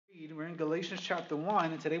We're in Galatians chapter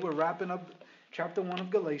 1, and today we're wrapping up chapter 1 of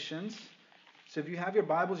Galatians. So if you have your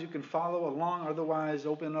Bibles, you can follow along. Otherwise,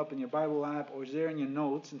 open it up in your Bible app or it's there in your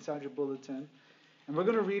notes inside your bulletin. And we're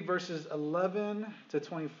going to read verses 11 to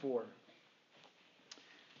 24.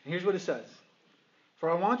 And here's what it says. For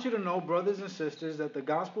I want you to know, brothers and sisters, that the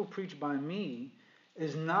gospel preached by me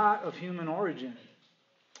is not of human origin.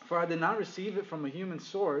 For I did not receive it from a human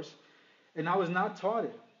source, and I was not taught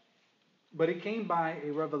it. But it came by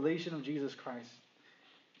a revelation of Jesus Christ.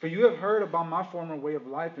 For you have heard about my former way of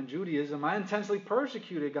life in Judaism. I intensely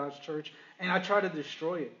persecuted God's church, and I tried to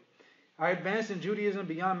destroy it. I advanced in Judaism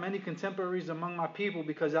beyond many contemporaries among my people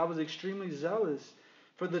because I was extremely zealous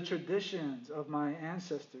for the traditions of my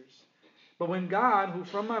ancestors. But when God, who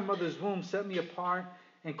from my mother's womb set me apart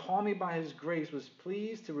and called me by his grace, was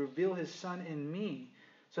pleased to reveal his Son in me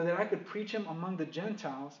so that I could preach him among the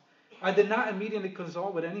Gentiles, I did not immediately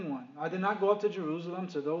consult with anyone. I did not go up to Jerusalem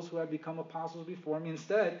to those who had become apostles before me.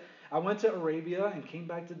 Instead, I went to Arabia and came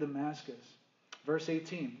back to Damascus. Verse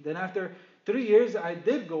 18. Then after 3 years, I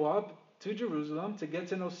did go up to Jerusalem to get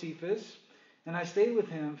to know Cephas, and I stayed with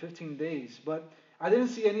him 15 days. But I didn't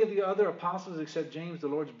see any of the other apostles except James, the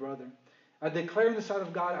Lord's brother. I declare in the sight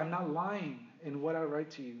of God, I'm not lying in what I write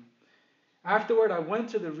to you. Afterward, I went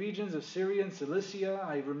to the regions of Syria and Cilicia.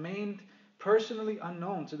 I remained personally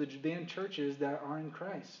unknown to the Judean churches that are in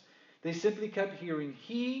Christ. They simply kept hearing,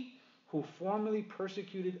 he who formerly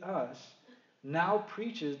persecuted us now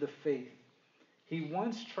preaches the faith he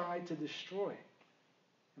once tried to destroy.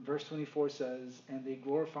 And verse 24 says, and they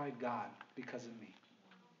glorified God because of me.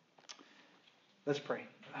 Let's pray.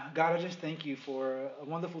 God, I just thank you for a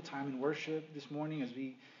wonderful time in worship this morning as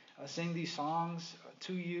we sing these songs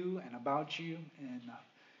to you and about you. And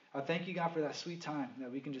I thank you, God, for that sweet time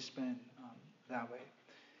that we can just spend that way.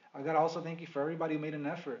 God, I also thank you for everybody who made an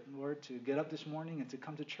effort, Lord, to get up this morning and to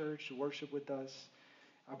come to church, to worship with us.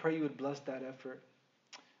 I pray you would bless that effort.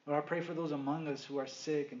 Lord, I pray for those among us who are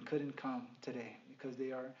sick and couldn't come today because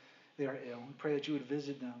they are ill. I pray that you would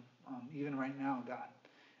visit them even right now, God,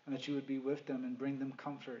 and that you would be with them and bring them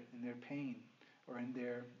comfort in their pain or in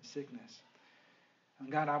their sickness. And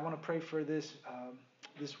God, I want to pray for this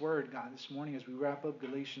word, God, this morning as we wrap up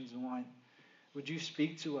Galatians 1. Would you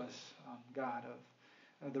speak to us, God,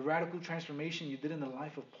 of the radical transformation you did in the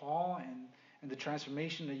life of Paul and the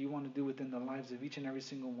transformation that you want to do within the lives of each and every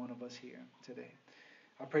single one of us here today.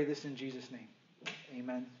 I pray this in Jesus' name.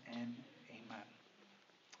 Amen and amen.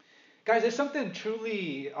 Guys, there's something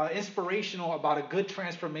truly inspirational about a good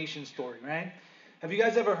transformation story, right? Have you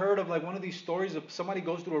guys ever heard of like one of these stories of somebody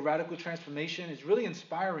goes through a radical transformation? It's really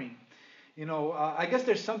inspiring. You know, I guess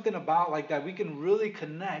there's something about like that we can really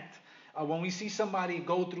connect when we see somebody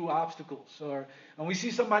go through obstacles, or when we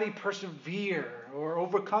see somebody persevere or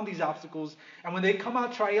overcome these obstacles, and when they come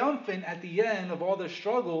out triumphant at the end of all their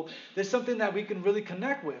struggle, there's something that we can really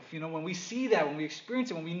connect with. You know, when we see that, when we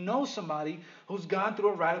experience it, when we know somebody who's gone through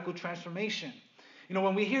a radical transformation. You know,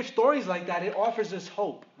 when we hear stories like that, it offers us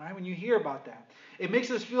hope, right? When you hear about that, it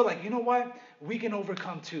makes us feel like, you know what, we can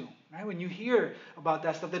overcome too, right? When you hear about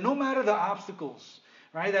that stuff, that no matter the obstacles,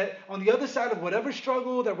 right, that on the other side of whatever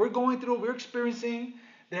struggle that we're going through, we're experiencing,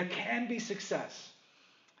 there can be success.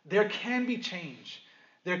 There can be change.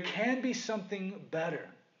 There can be something better.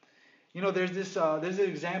 You know, there's an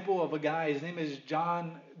example of a guy. His name is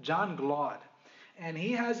John Glaude, and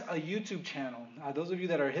he has a YouTube channel. Those of you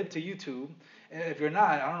that are hip to YouTube, if you're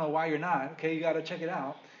not, I don't know why you're not. Okay, you got to check it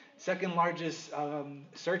out. Second largest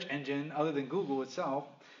search engine other than Google itself.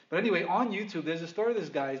 But anyway, on YouTube, there's a story of this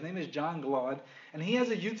guy. His name is John Glaude, and he has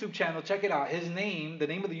a YouTube channel. Check it out. The name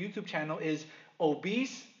of the YouTube channel is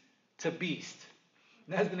Obese to Beast.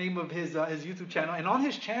 That's the name of his YouTube channel. And on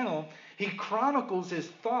his channel, he chronicles his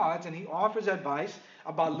thoughts and he offers advice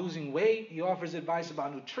about losing weight. He offers advice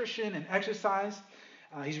about nutrition and exercise.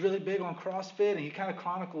 He's really big on CrossFit, and he kind of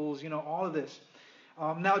chronicles, all of this.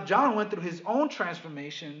 Now, John went through his own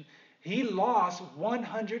transformation. He lost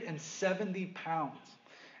 170 pounds.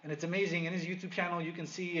 And it's amazing. In his YouTube channel, you can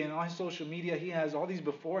see, and on his social media, he has all these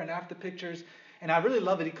before and after pictures. And I really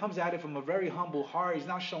love it. He comes at it from a very humble heart. He's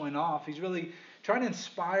not showing off. He's really trying to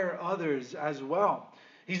inspire others as well.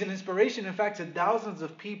 He's an inspiration, in fact, to thousands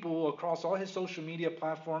of people across all his social media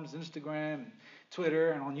platforms, Instagram,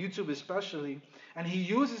 Twitter, and on YouTube especially. And he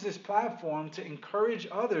uses his platform to encourage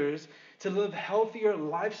others to live healthier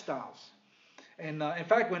lifestyles. And in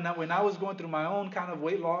fact, when I was going through my own kind of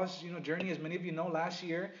weight loss, journey, as many of you know, last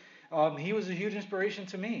year, he was a huge inspiration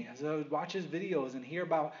to me as I would watch his videos and hear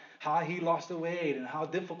about how he lost the weight and how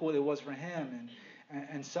difficult it was for him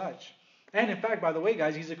and such. And in fact, by the way,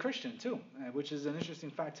 guys, he's a Christian too, which is an interesting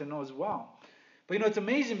fact to know as well. But it's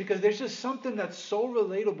amazing because there's just something that's so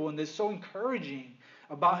relatable and that's so encouraging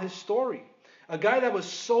about his story. A guy that was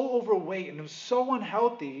so overweight and was so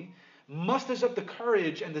unhealthy musters up the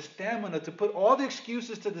courage and the stamina to put all the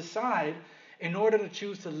excuses to the side in order to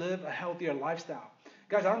choose to live a healthier lifestyle.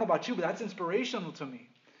 Guys, I don't know about you, but that's inspirational to me.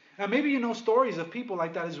 Now, maybe you know stories of people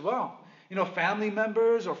like that as well. Family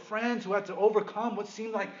members or friends who had to overcome what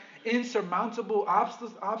seemed like insurmountable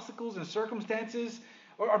obstacles and circumstances.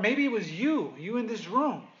 Or maybe it was you in this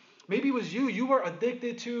room. Maybe it was you were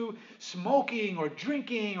addicted to smoking or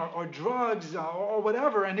drinking or drugs or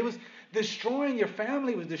whatever, and it was destroying your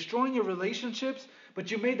family, it was destroying your relationships,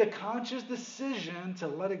 but you made the conscious decision to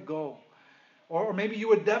let it go. Or maybe you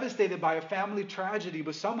were devastated by a family tragedy,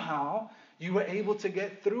 but somehow you were able to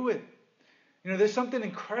get through it. There's something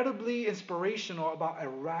incredibly inspirational about a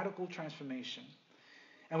radical transformation.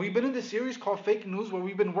 And we've been in this series called Fake News, where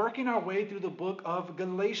we've been working our way through the book of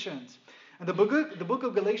Galatians. And the book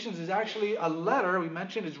of Galatians is actually a letter, we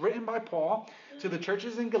mentioned, is written by Paul to the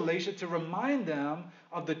churches in Galatia to remind them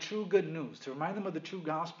of the true good news, to remind them of the true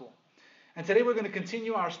gospel. And today we're going to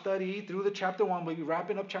continue our study through the chapter 1. We'll be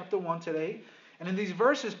wrapping up chapter 1 today. And in these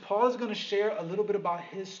verses, Paul is going to share a little bit about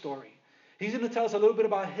his story. He's going to tell us a little bit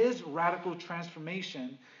about his radical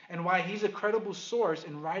transformation and why he's a credible source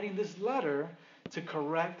in writing this letter to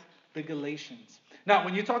correct the Galatians. Now,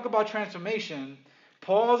 when you talk about transformation,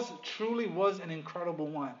 Paul's truly was an incredible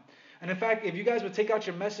one. And in fact, if you guys would take out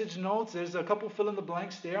your message notes, there's a couple fill in the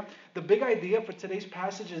blanks there. The big idea for today's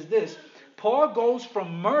passage is this. Paul goes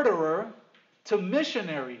from murderer to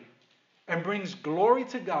missionary and brings glory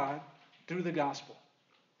to God through the gospel.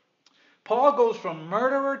 Paul goes from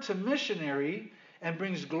murderer to missionary and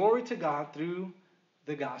brings glory to God through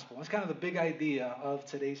the gospel. That's kind of the big idea of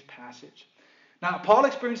today's passage. Now, Paul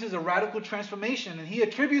experiences a radical transformation, and he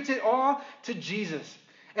attributes it all to Jesus.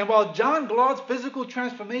 And while John Glaud's physical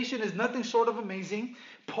transformation is nothing short of amazing,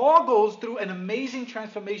 Paul goes through an amazing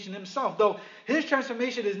transformation himself. Though his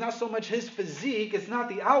transformation is not so much his physique, it's not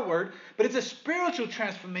the outward, but it's a spiritual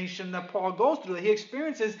transformation that Paul goes through, that he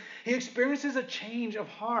experiences. He experiences a change of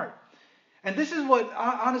heart. And this is what,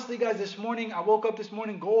 honestly, guys, this morning, I woke up this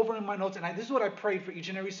morning, go over in my notes, and this is what I prayed for each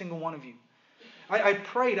and every single one of you. I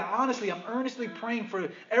prayed, honestly, I'm earnestly praying for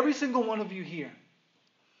every single one of you here.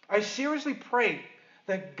 I seriously prayed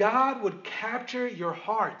that God would capture your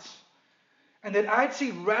hearts and that I'd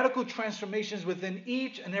see radical transformations within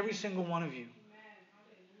each and every single one of you.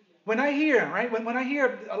 When I hear, right, when I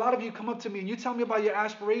hear a lot of you come up to me and you tell me about your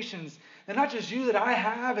aspirations, and not just you, that I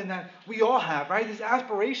have and that we all have, right, these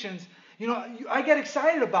aspirations, I get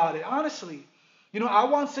excited about it, honestly. I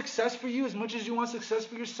want success for you as much as you want success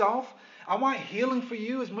for yourself. I want healing for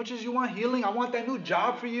you as much as you want healing. I want that new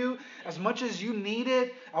job for you as much as you need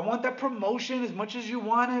it. I want that promotion as much as you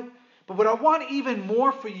want it. But what I want even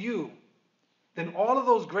more for you than all of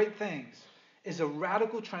those great things is a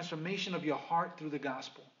radical transformation of your heart through the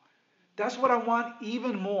gospel. That's what I want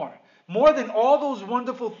even more. More than all those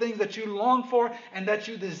wonderful things that you long for and that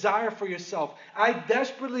you desire for yourself. I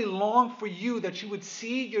desperately long for you that you would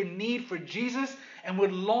see your need for Jesus and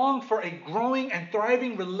would long for a growing and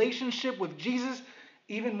thriving relationship with Jesus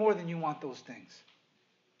even more than you want those things.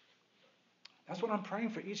 That's what I'm praying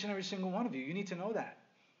for each and every single one of you. You need to know that.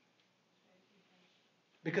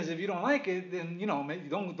 Because if you don't like it, then, maybe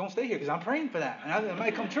don't stay here because I'm praying for that. And it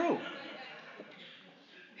might come true.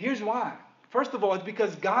 Here's why. First of all, it's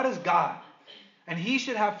because God is God. And He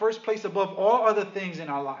should have first place above all other things in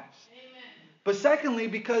our lives. Amen. But secondly,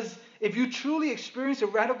 because if you truly experience a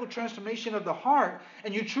radical transformation of the heart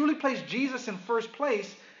and you truly place Jesus in first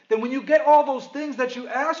place, then when you get all those things that you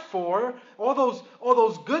ask for, all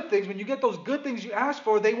those good things, when you get those good things you ask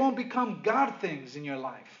for, they won't become God things in your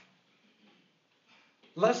life.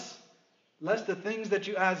 Lest the things that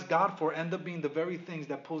you ask God for end up being the very things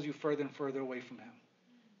that pulls you further and further away from Him.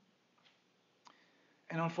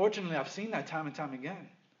 And unfortunately, I've seen that time and time again.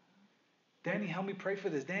 Danny, help me pray for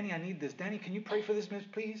this. Danny, I need this. Danny, can you pray for this, miss,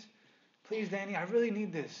 please? Please, Danny, I really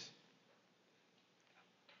need this.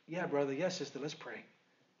 Yeah, brother. Yes, sister, let's pray.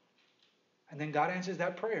 And then God answers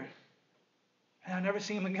that prayer. And I never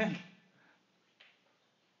see Him again.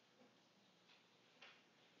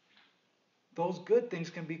 Those good things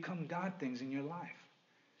can become God things in your life.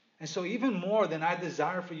 And so even more than I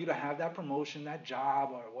desire for you to have that promotion, that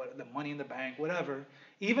job, or the money in the bank, whatever,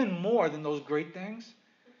 even more than those great things,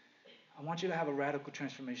 I want you to have a radical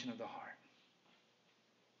transformation of the heart.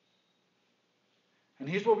 And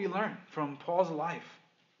here's what we learn from Paul's life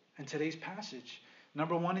and today's passage.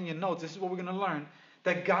 Number one in your notes, this is what we're going to learn,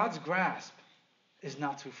 that God's grasp is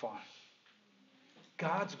not too far.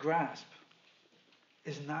 God's grasp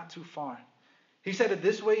is not too far. He said it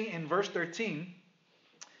this way in verse 13.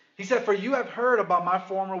 He said, "For you have heard about my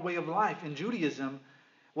former way of life in Judaism."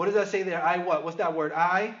 What does that say there? I what? What's that word?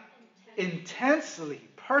 I intensely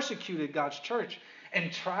persecuted God's church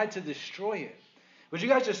and tried to destroy it. Would you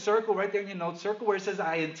guys just circle right there in your notes? Circle where it says,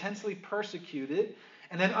 "I intensely persecuted,"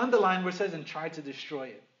 and then underline where it says, "and tried to destroy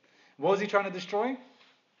it." What was he trying to destroy?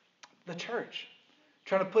 The church.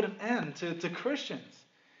 Trying to put an end to Christians.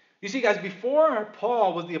 You see, guys, before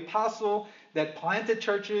Paul was the apostle that planted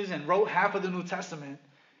churches and wrote half of the New Testament,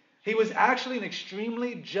 he was actually an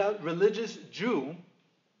extremely religious Jew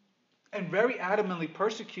and very adamantly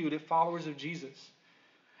persecuted followers of Jesus.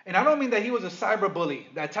 And I don't mean that he was a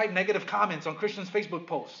cyberbully that typed negative comments on Christians' Facebook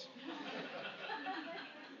posts.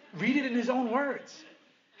 Read it in his own words.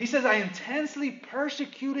 He says, "I intensely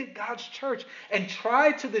persecuted God's church and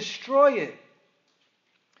tried to destroy it."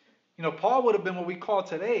 You know, Paul would have been what we call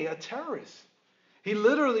today a terrorist. He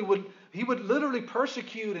would literally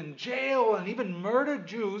persecute and jail and even murder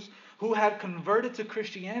Jews who had converted to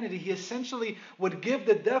Christianity. He essentially would give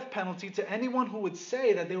the death penalty to anyone who would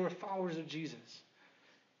say that they were followers of Jesus.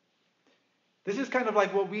 This is kind of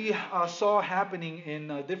like what we saw happening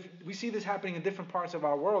we see this happening in different parts of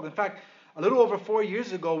our world. In fact, a little over 4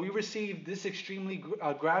 years ago, we received this extremely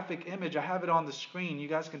graphic image. I have it on the screen. You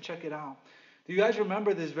guys can check it out. Do you guys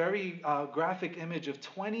remember this very graphic image of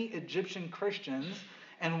 20 Egyptian Christians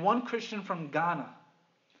and one Christian from Ghana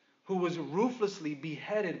who was ruthlessly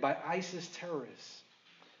beheaded by ISIS terrorists?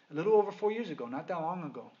 A little over 4 years ago, not that long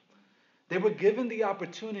ago. They were given the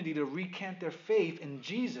opportunity to recant their faith in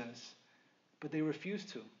Jesus, but they refused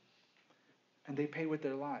to. And they paid with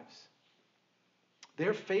their lives.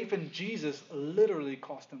 Their faith in Jesus literally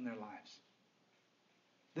cost them their lives.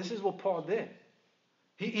 This is what Paul did.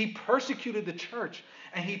 He persecuted the church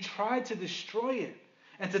and he tried to destroy it.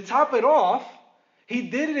 And to top it off, he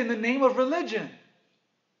did it in the name of religion.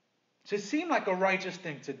 So it seemed like a righteous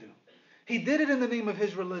thing to do. He did it in the name of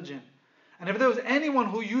his religion. And if there was anyone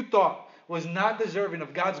who you thought was not deserving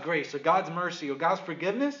of God's grace or God's mercy or God's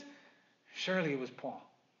forgiveness, surely it was Paul.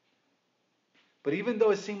 But even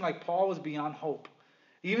though it seemed like Paul was beyond hope,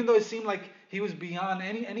 even though it seemed like he was beyond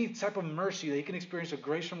any type of mercy that he can experience or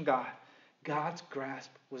grace from God, God's grasp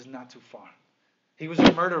was not too far. He was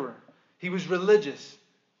a murderer. He was religious,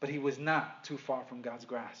 but he was not too far from God's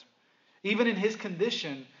grasp. Even in his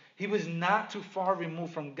condition, he was not too far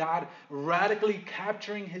removed from God radically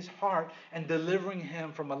capturing his heart and delivering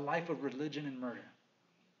him from a life of religion and murder.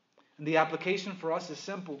 And the application for us is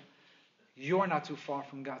simple. You're not too far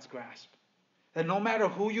from God's grasp. That no matter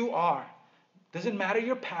who you are, doesn't matter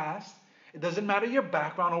your past, it doesn't matter your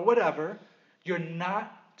background or whatever, you're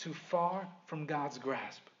not too far from God's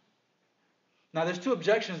grasp. Now, there's two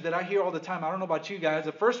objections that I hear all the time. I don't know about you guys.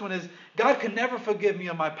 The first one is, God can never forgive me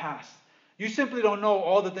of my past. You simply don't know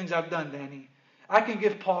all the things I've done, Danny. I can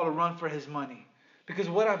give Paul a run for his money because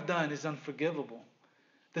what I've done is unforgivable.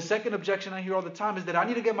 The second objection I hear all the time is that I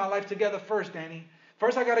need to get my life together first, Danny.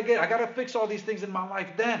 First, I got to fix all these things in my life.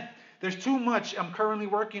 Then, there's too much I'm currently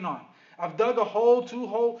working on. I've dug a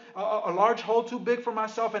large hole too big for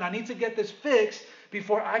myself, and I need to get this fixed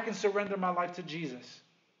before I can surrender my life to Jesus.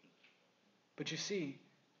 But you see,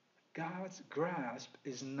 God's grasp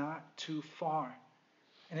is not too far.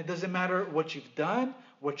 And it doesn't matter what you've done,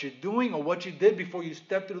 what you're doing, or what you did before you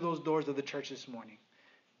stepped through those doors of the church this morning.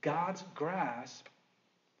 God's grasp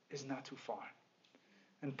is not too far.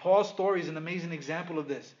 And Paul's story is an amazing example of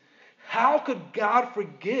this. How could God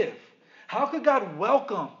forgive? How could God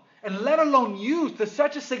welcome and let alone use to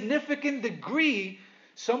such a significant degree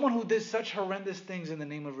someone who did such horrendous things in the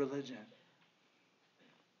name of religion?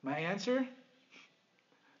 My answer?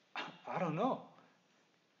 I don't know.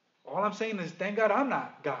 All I'm saying is, thank God I'm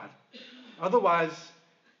not God. Otherwise,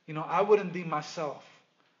 I wouldn't deem myself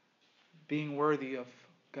being worthy of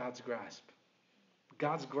God's grasp.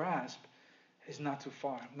 God's grasp is not too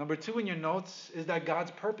far. Number 2 in your notes is that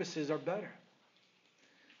God's purposes are better.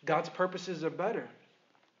 God's purposes are better.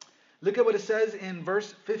 Look at what it says in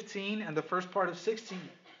verse 15 and the first part of 16.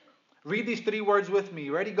 Read these 3 words with me.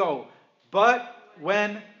 Ready, go. But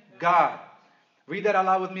when God. Read that out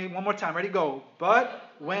loud with me one more time. Ready, go. But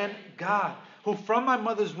when God, who from my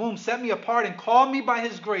mother's womb set me apart and called me by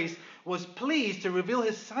his grace, was pleased to reveal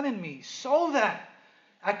his Son in me so that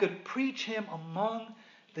I could preach him among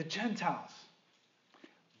the Gentiles.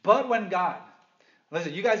 But when God.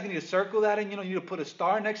 Listen, you guys need to circle that and you need to put a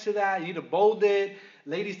star next to that. You need to bold it.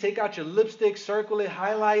 Ladies, take out your lipstick, circle it,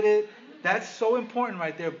 highlight it. That's so important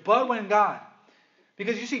right there. But when God.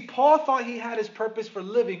 Because you see, Paul thought he had his purpose for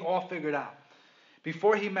living all figured out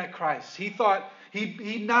before he met Christ. He thought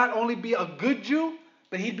he'd not only be a good Jew,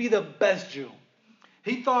 but he'd be the best Jew.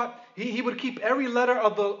 He thought he would keep every letter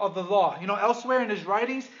of the law. Elsewhere in his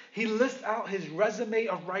writings, he lists out his resume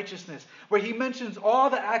of righteousness, where he mentions all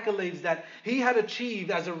the accolades that he had achieved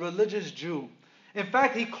as a religious Jew. In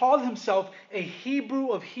fact, he called himself a Hebrew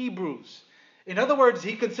of Hebrews. In other words,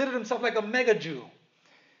 he considered himself like a mega Jew.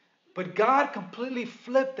 But God completely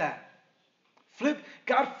flipped that.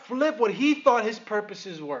 God flipped what he thought his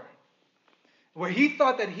purposes were. Where he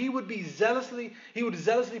thought that he would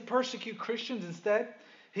zealously persecute Christians, instead,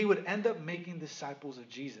 he would end up making disciples of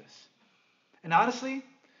Jesus. And honestly,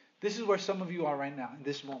 this is where some of you are right now, in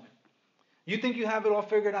this moment. You think you have it all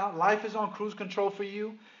figured out. Life is on cruise control for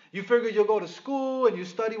you. You figure you'll go to school and you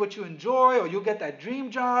study what you enjoy, or you'll get that dream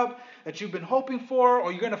job that you've been hoping for,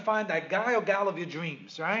 or you're going to find that guy or gal of your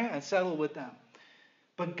dreams, right? And settle with them.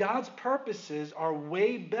 But God's purposes are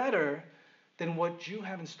way better than what you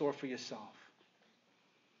have in store for yourself.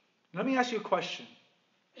 Let me ask you a question.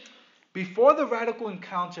 Before the radical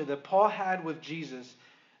encounter that Paul had with Jesus,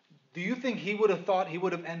 do you think he would have thought he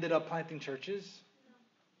would have ended up planting churches?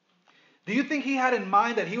 Do you think he had in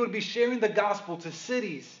mind that he would be sharing the gospel to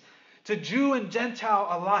cities, to Jew and Gentile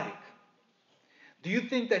alike? Do you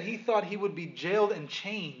think that he thought he would be jailed and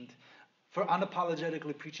chained for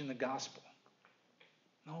unapologetically preaching the gospel?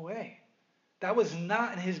 No way. That was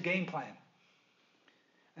not in his game plan.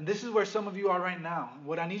 And this is where some of you are right now.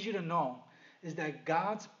 What I need you to know is that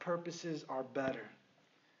God's purposes are better.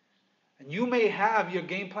 And you may have your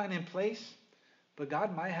game plan in place, but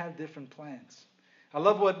God might have different plans. I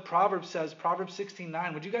love what Proverbs says, Proverbs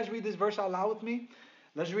 16:9. Would you guys read this verse out loud with me?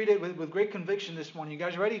 Let's read it with great conviction this morning. You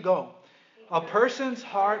guys ready? Go. A person's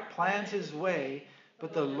heart plans his way,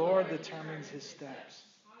 but the Lord determines his steps.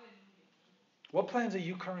 What plans are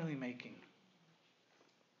you currently making?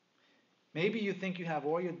 Maybe you think you have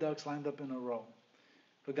all your ducks lined up in a row,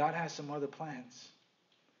 but God has some other plans.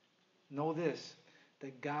 Know this,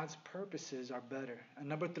 that God's purposes are better. And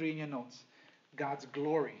number 3 in your notes, God's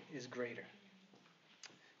glory is greater.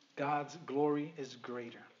 God's glory is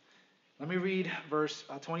greater. Let me read verse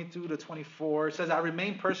 22 to 24. It says, I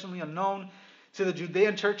remain personally unknown to the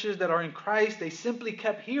Judean churches that are in Christ. They simply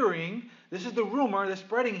kept hearing, this is the rumor that's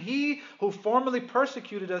spreading, he who formerly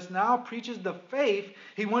persecuted us now preaches the faith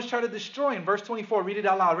he once tried to destroy. In verse 24, read it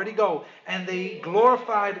out loud. Ready, go. And they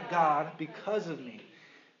glorified God because of me.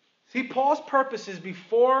 See, Paul's purposes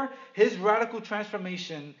before his radical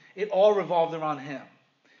transformation, it all revolved around him.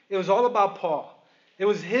 It was all about Paul. It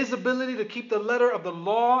was his ability to keep the letter of the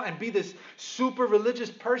law and be this super religious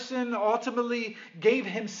person ultimately gave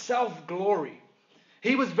himself glory.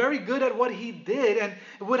 He was very good at what he did and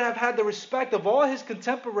would have had the respect of all his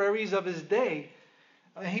contemporaries of his day.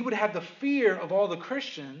 He would have the fear of all the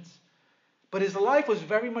Christians, but his life was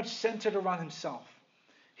very much centered around himself.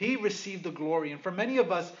 He received the glory. And for many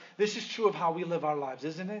of us, this is true of how we live our lives,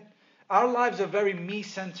 isn't it? Our lives are very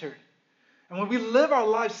me-centered. And when we live our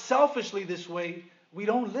lives selfishly this way, we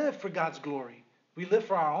don't live for God's glory. We live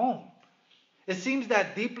for our own. It seems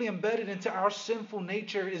that deeply embedded into our sinful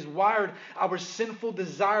nature is wired our sinful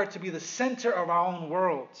desire to be the center of our own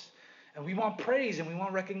worlds. And we want praise and we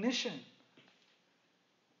want recognition.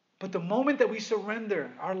 But the moment that we surrender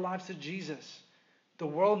our lives to Jesus, the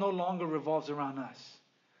world no longer revolves around us.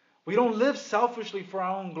 We don't live selfishly for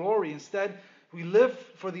our own glory. Instead, we live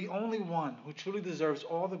for the only one who truly deserves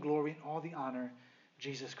all the glory and all the honor,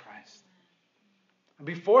 Jesus Christ. And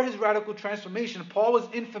before his radical transformation, Paul was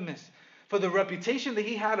infamous for the reputation that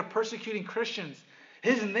he had of persecuting Christians.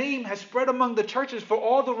 His name has spread among the churches for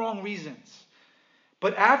all the wrong reasons.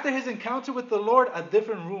 But after his encounter with the Lord, a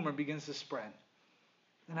different rumor begins to spread.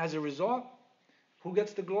 And as a result, who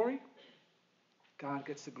gets the glory? God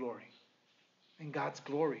gets the glory. And God's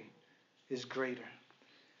glory is greater.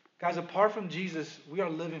 Guys, apart from Jesus, we are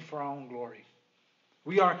living for our own glory.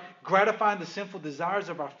 We are gratifying the sinful desires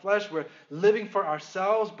of our flesh. We're living for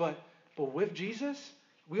ourselves. But with Jesus,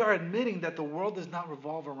 we are admitting that the world does not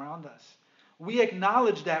revolve around us. We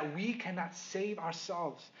acknowledge that we cannot save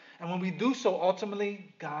ourselves. And when we do so,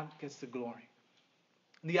 ultimately, God gets the glory.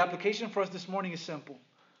 And the application for us this morning is simple.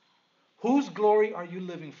 Whose glory are you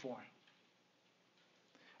living for?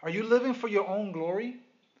 Are you living for your own glory?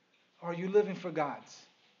 Or are you living for God's?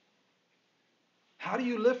 How do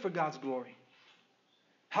you live for God's glory?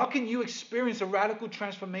 How can you experience a radical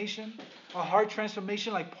transformation, a heart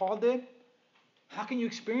transformation like Paul did? How can you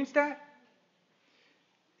experience that?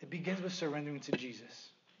 It begins with surrendering to Jesus.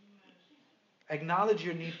 Acknowledge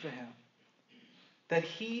your need for him. That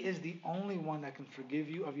he is the only one that can forgive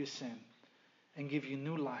you of your sin and give you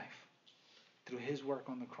new life through his work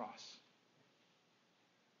on the cross.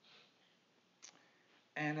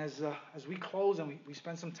 And as we close and we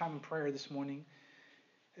spend some time in prayer this morning,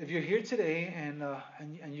 If you're here today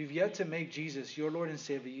and you've yet to make Jesus your Lord and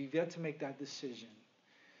Savior, you've yet to make that decision,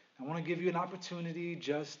 I want to give you an opportunity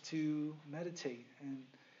just to meditate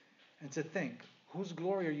and to think, whose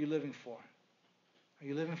glory are you living for? Are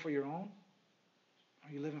you living for your own?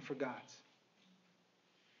 Are you living for God's?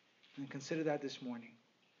 And consider that this morning.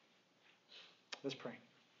 Let's pray.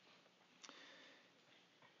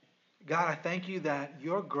 God, I thank you that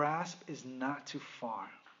your grasp is not too far.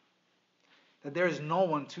 That there is no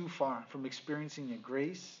one too far from experiencing your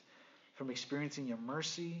grace, from experiencing your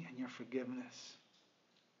mercy and your forgiveness.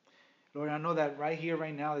 Lord, I know that right here,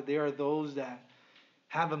 right now, that there are those that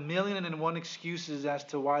have 1,000,001 excuses as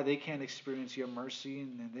to why they can't experience your mercy,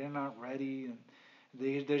 and they're not ready, and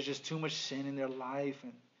there's just too much sin in their life.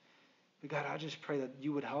 But God, I just pray that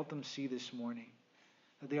you would help them see this morning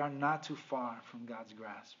that they are not too far from God's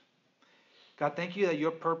grasp. God, thank you that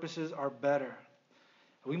your purposes are better.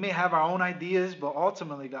 We may have our own ideas, but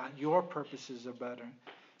ultimately, God, your purposes are better.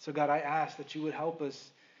 So God, I ask that you would help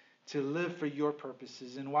us to live for your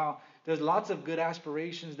purposes. And while there's lots of good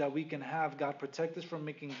aspirations that we can have, God, protect us from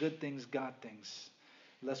making good things God things,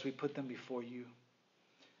 lest we put them before you.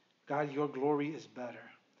 God, your glory is better.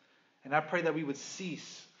 And I pray that we would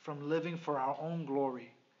cease from living for our own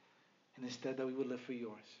glory, and instead that we would live for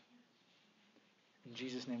yours. In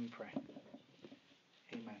Jesus' name we pray.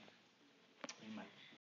 Amen. Amen.